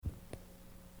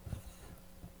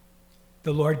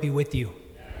The Lord be with you.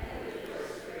 And with your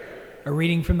spirit. A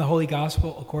reading from the Holy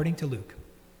Gospel according to Luke.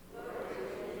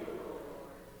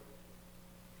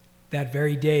 That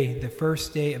very day, the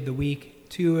first day of the week,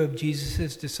 2 of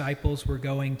Jesus' disciples were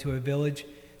going to a village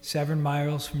 7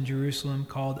 miles from Jerusalem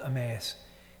called Emmaus,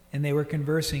 and they were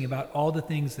conversing about all the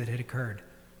things that had occurred.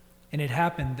 And it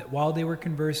happened that while they were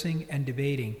conversing and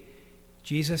debating,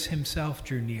 Jesus himself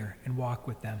drew near and walked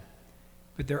with them.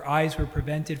 But their eyes were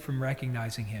prevented from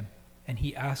recognizing him, and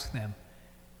he asked them,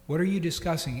 "What are you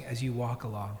discussing as you walk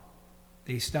along?"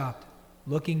 They stopped,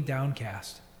 looking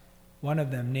downcast. One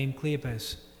of them, named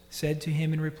Cleopas, said to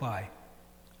him in reply,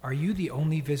 "Are you the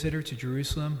only visitor to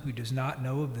Jerusalem who does not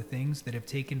know of the things that have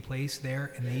taken place there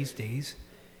in these days?"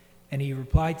 And he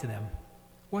replied to them,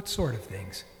 "What sort of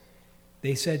things?"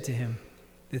 They said to him,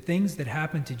 "The things that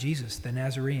happened to Jesus the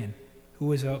Nazarene, who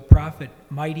was a prophet,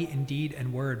 mighty in deed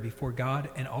and word before God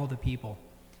and all the people.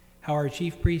 How our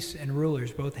chief priests and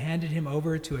rulers both handed him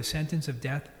over to a sentence of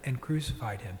death and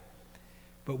crucified him.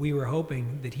 But we were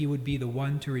hoping that he would be the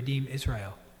one to redeem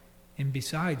Israel. And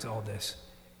besides all this,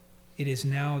 it is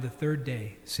now the 3rd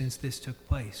day since this took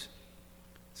place.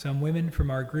 Some women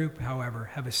from our group, however,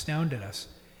 have astounded us.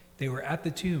 They were at the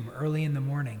tomb early in the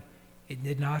morning and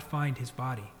did not find his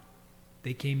body.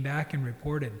 They came back and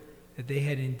reported that they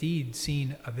had indeed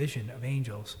seen a vision of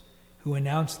angels who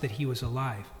announced that he was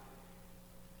alive.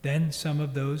 Then some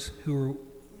of those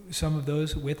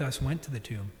with us went to the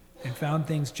tomb and found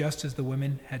things just as the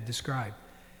women had described,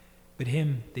 but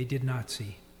him they did not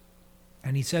see."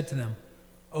 And he said to them,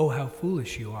 "Oh, how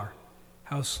foolish you are,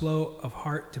 how slow of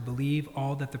heart to believe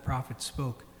all that the prophets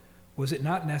spoke. Was it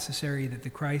not necessary that the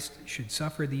Christ should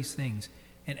suffer these things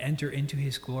and enter into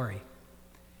his glory?"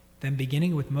 Then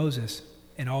beginning with Moses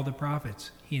and all the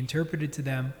prophets, he interpreted to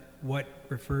them what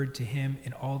referred to him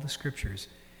in all the scriptures.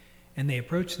 And they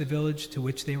approached the village to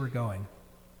which they were going.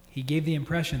 He gave the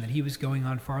impression that he was going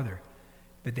on farther,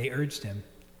 but they urged him,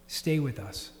 "Stay with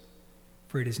us,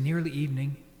 for it is nearly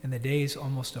evening and the day is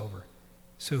almost over."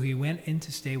 So he went in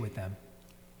to stay with them.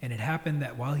 And it happened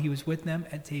that while he was with them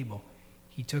at table,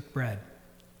 he took bread,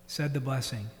 said the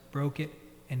blessing, broke it,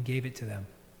 and gave it to them.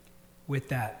 With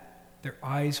that, their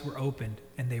eyes were opened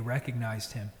and they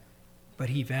recognized him, but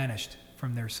he vanished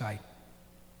from their sight.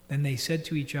 Then they said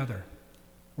to each other,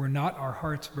 "Were not our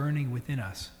hearts burning within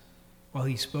us while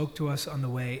he spoke to us on the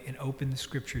way and opened the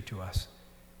scripture to us?"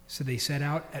 So they set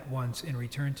out at once and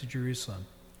returned to Jerusalem,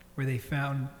 where they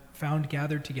found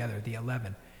gathered together the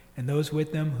 11, and those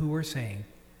with them who were saying,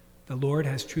 "The Lord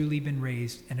has truly been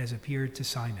raised and has appeared to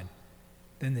Simon."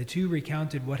 Then the 2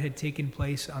 recounted what had taken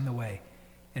place on the way,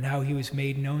 and how he was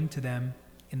made known to them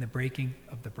in the breaking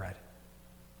of the bread.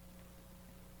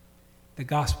 The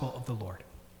Gospel of the Lord.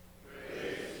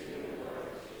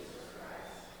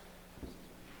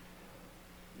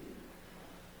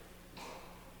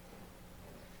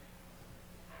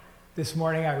 This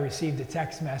morning I received a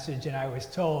text message and I was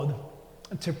told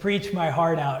to preach my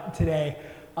heart out today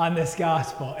on this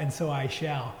gospel, and so I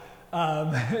shall.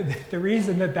 The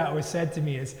reason that was said to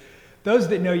me is those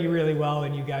that know you really well,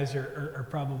 and you guys are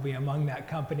probably among that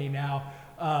company now,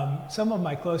 some of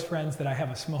my close friends that I have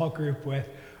a small group with,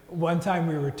 one time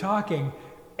we were talking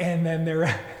and then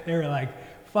they were like,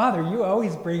 "Father, you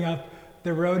always bring up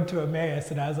the road to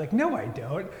Emmaus," and I was like, "No, I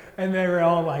don't." And they were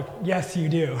all like, "Yes, you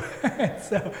do."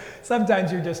 So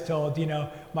sometimes you're just told,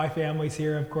 my family's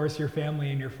here, of course, your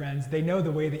family and your friends, they know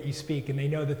the way that you speak and they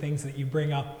know the things that you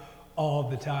bring up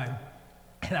all the time.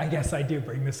 And I guess I do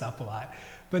bring this up a lot.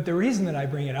 But the reason that I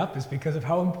bring it up is because of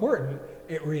how important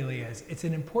it really is. It's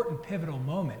an important pivotal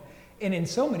moment. And in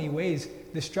so many ways,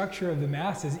 the structure of the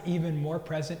Mass is even more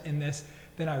present in this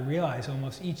than I realize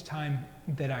almost each time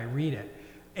that I read it.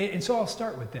 And so I'll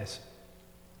start with this.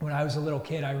 When I was a little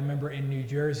kid, I remember in New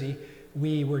Jersey,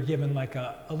 we were given like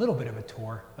a little bit of a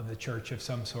tour of the church of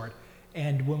some sort.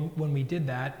 And when we did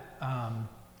that,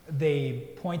 they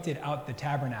pointed out the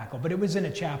tabernacle, but it was in a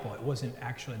chapel. It wasn't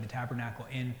actually the tabernacle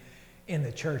in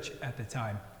the church at the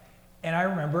time. And I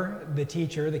remember the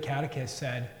teacher, the catechist,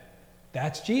 said,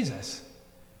 "That's Jesus."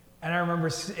 And I remember,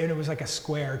 and it was like a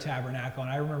square tabernacle,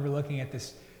 and I remember looking at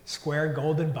this square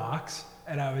golden box,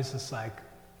 and I was just like,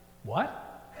 "What?"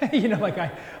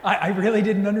 I really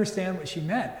didn't understand what she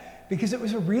meant, because it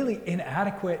was a really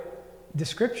inadequate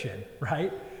description,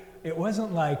 right? It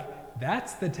wasn't like,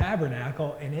 "That's the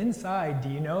tabernacle, and inside, do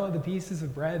you know the pieces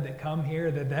of bread that come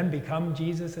here that then become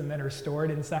Jesus and then are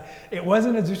stored inside?" It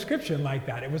wasn't a description like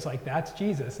that. It was like, "That's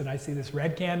Jesus, and I see this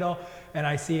red candle, and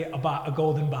I see a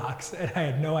golden box," and I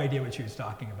had no idea what she was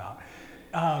talking about.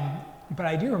 But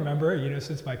I do remember,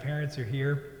 since my parents are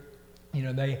here,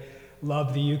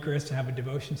 love the Eucharist and have a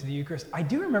devotion to the Eucharist. I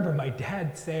do remember my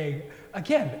dad saying,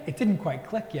 again, it didn't quite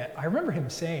click yet. I remember him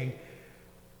saying,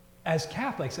 as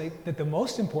Catholics, that the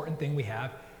most important thing we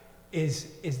have is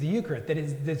the Eucharist,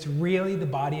 that's really the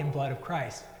body and blood of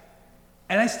Christ.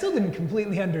 And I still didn't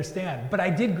completely understand, but I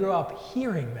did grow up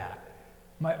hearing that.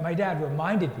 My dad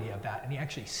reminded me of that, and he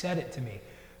actually said it to me,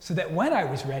 so that when I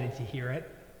was ready to hear it,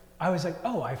 I was like,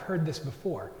 oh, I've heard this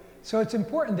before. So it's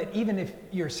important that even if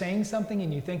you're saying something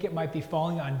and you think it might be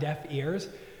falling on deaf ears,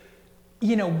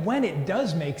 when it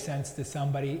does make sense to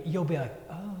somebody, you'll be like,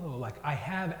 oh, like I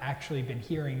have actually been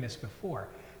hearing this before.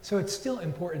 So it's still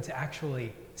important to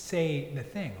actually say the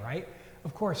thing, right?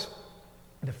 Of course,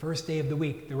 the first day of the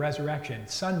week, the resurrection,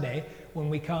 Sunday, when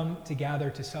we come to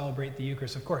gather to celebrate the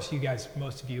Eucharist. Of course, you guys,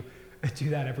 most of you do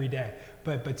that every day.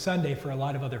 But Sunday, for a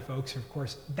lot of other folks, of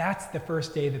course, that's the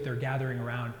first day that they're gathering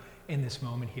around in this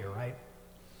moment here, right?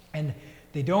 And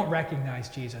they don't recognize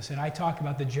Jesus. And I talk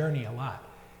about the journey a lot.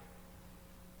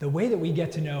 The way that we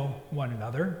get to know one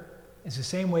another is the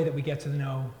same way that we get to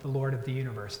know the Lord of the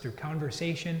universe, through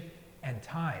conversation and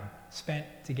time spent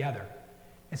together.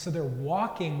 And so they're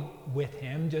walking with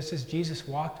him just as Jesus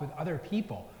walked with other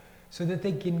people, so that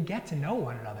they can get to know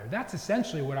one another. That's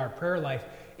essentially what our prayer life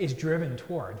is driven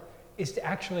toward, is to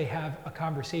actually have a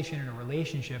conversation and a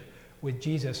relationship with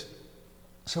Jesus,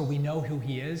 so we know who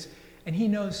he is and he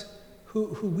knows who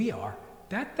we are.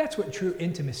 That's what true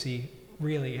intimacy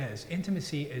really is.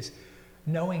 Intimacy is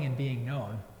knowing and being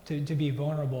known, to be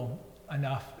vulnerable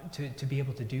enough to be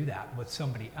able to do that with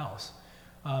somebody else.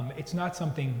 It's not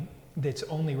something that's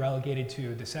only relegated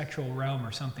to the sexual realm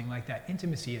or something like that.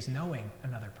 Intimacy is knowing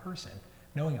another person,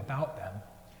 knowing about them.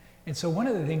 And so one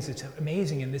of the things that's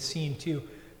amazing in this scene too,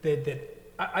 that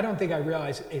I don't think I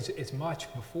realized as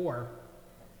much before,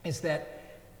 is that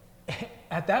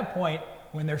at that point,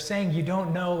 when they're saying you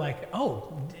don't know, like,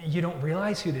 oh, you don't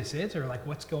realize who this is, or like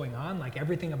what's going on, like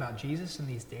everything about Jesus in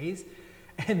these days.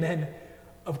 And then,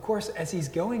 of course, as he's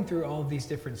going through all of these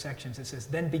different sections, it says,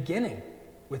 then beginning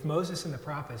with Moses and the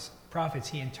prophets,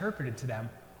 he interpreted to them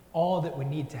all that would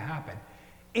need to happen.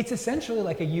 It's essentially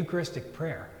like a Eucharistic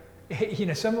prayer.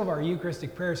 Some of our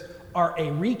Eucharistic prayers are a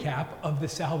recap of the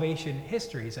salvation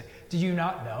history. It's like, did you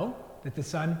not know that the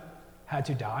Son had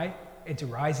to die and to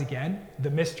rise again? The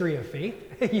mystery of faith,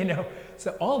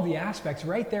 So all the aspects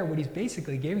right there, what he's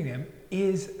basically giving them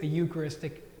is a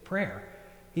Eucharistic prayer.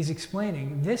 He's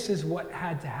explaining this is what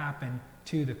had to happen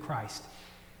to the Christ.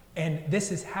 And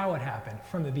this is how it happened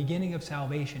from the beginning of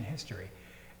salvation history.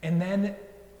 And then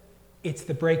it's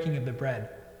the breaking of the bread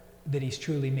that he's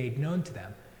truly made known to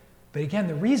them. But again,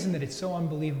 the reason that it's so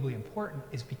unbelievably important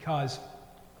is because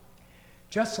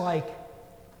just like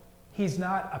he's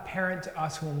not apparent to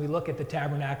us when we look at the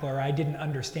tabernacle, or I didn't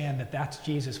understand that that's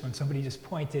Jesus when somebody just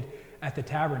pointed at the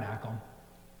tabernacle,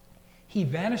 he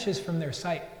vanishes from their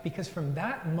sight, because from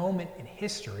that moment in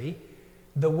history,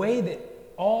 the way that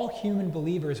all human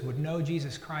believers would know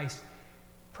Jesus Christ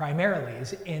primarily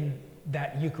is in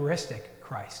that Eucharistic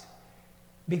Christ.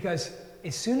 Because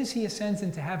as soon as he ascends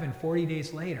into heaven 40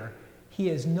 days later, he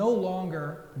is no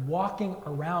longer walking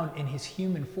around in his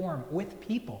human form with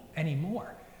people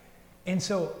anymore. And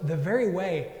so the very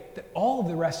way that all of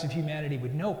the rest of humanity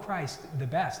would know Christ the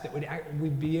best, that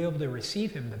we'd be able to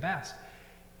receive him the best,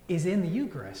 is in the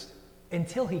Eucharist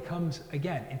until he comes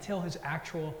again, until his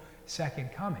actual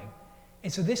second coming.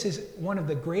 And so this is one of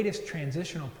the greatest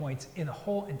transitional points in the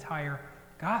whole entire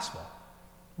gospel.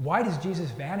 Why does Jesus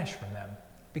vanish from them?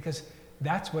 Because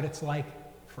that's what it's like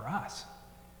for us.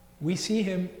 We see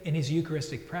him in his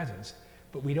Eucharistic presence,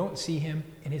 but we don't see him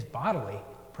in his bodily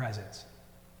presence.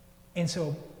 And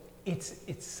so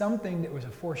it's something that was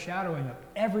a foreshadowing of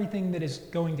everything that is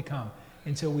going to come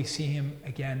until we see him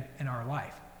again in our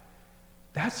life.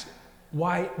 That's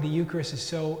why the Eucharist is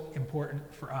so important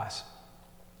for us.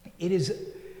 It is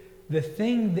the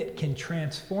thing that can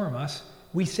transform us.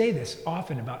 We say this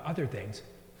often about other things,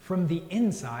 from the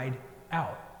inside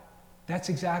out. That's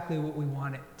exactly what we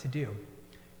want it to do.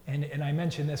 And I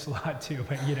mention this a lot too,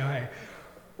 but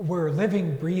we're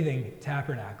living, breathing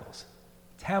tabernacles,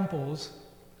 temples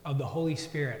of the Holy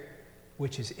Spirit,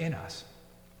 which is in us.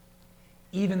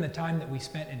 Even the time that we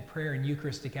spent in prayer and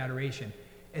Eucharistic adoration,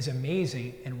 as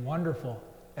amazing and wonderful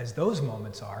as those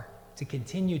moments are, to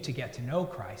continue to get to know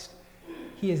Christ,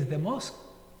 he is the most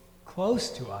close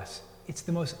to us. It's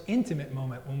the most intimate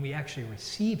moment when we actually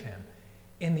receive him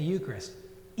in the Eucharist,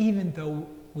 even though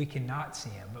we cannot see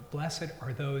him. But blessed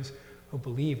are those who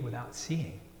believe without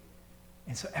seeing.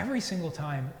 And so every single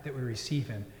time that we receive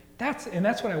him, that's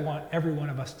what I want every one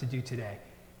of us to do today.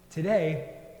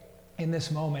 Today, in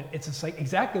this moment, it's just like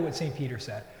exactly what St. Peter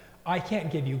said. I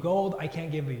can't give you gold, I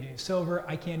can't give you silver,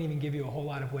 I can't even give you a whole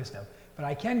lot of wisdom. But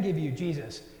I can give you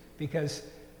Jesus, because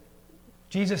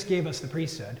Jesus gave us the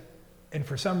priesthood, and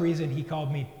for some reason he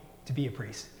called me to be a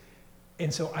priest.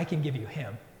 And so I can give you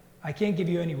him. I can't give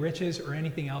you any riches or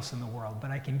anything else in the world, but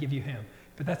I can give you him.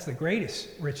 But that's the greatest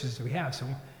riches we have. So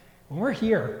when we're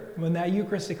here, when that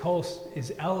Eucharistic host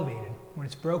is elevated, when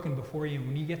it's broken before you,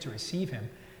 when you get to receive him,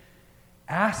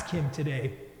 ask him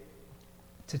today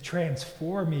to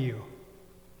transform you.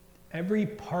 Every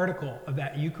particle of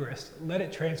that Eucharist, let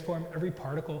it transform every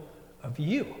particle of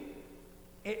you.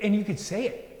 And you could say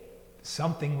it,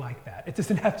 something like that. It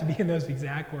doesn't have to be in those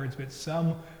exact words, but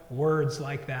some words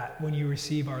like that when you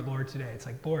receive our Lord today. It's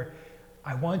like, Lord,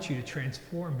 I want you to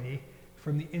transform me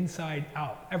from the inside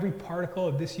out. Every particle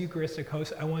of this Eucharistic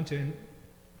host, I want to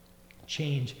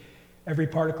change every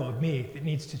particle of me that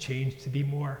needs to change to be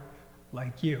more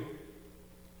like you.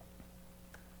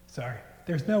 Sorry.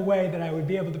 There's no way that I would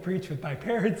be able to preach with my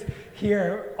parents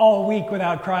here all week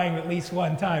without crying at least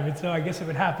one time. And so I guess it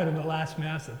would happen in the last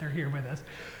Mass that they're here with us.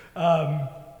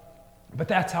 But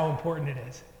that's how important it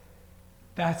is.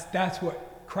 That's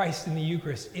what Christ in the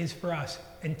Eucharist is for us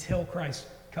until Christ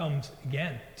comes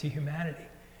again to humanity.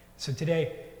 So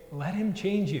today, let him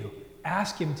change you.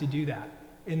 Ask him to do that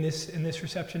in this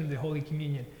reception of the Holy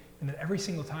Communion. And that every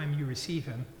single time you receive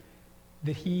him,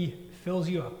 that he fills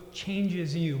you up,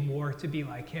 changes you more to be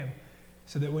like him,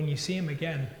 so that when you see him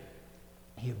again,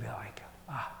 you'll be like,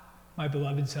 my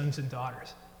beloved sons and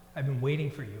daughters, I've been waiting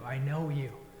for you. I know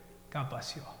you. God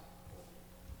bless you all.